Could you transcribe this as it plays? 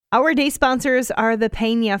Our day sponsors are the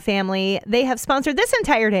Pena Family. They have sponsored this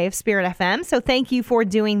entire day of Spirit FM, so thank you for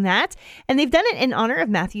doing that. And they've done it in honor of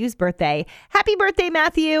Matthew's birthday. Happy birthday,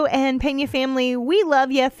 Matthew, and Pena Family. We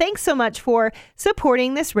love you. Thanks so much for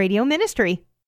supporting this radio ministry.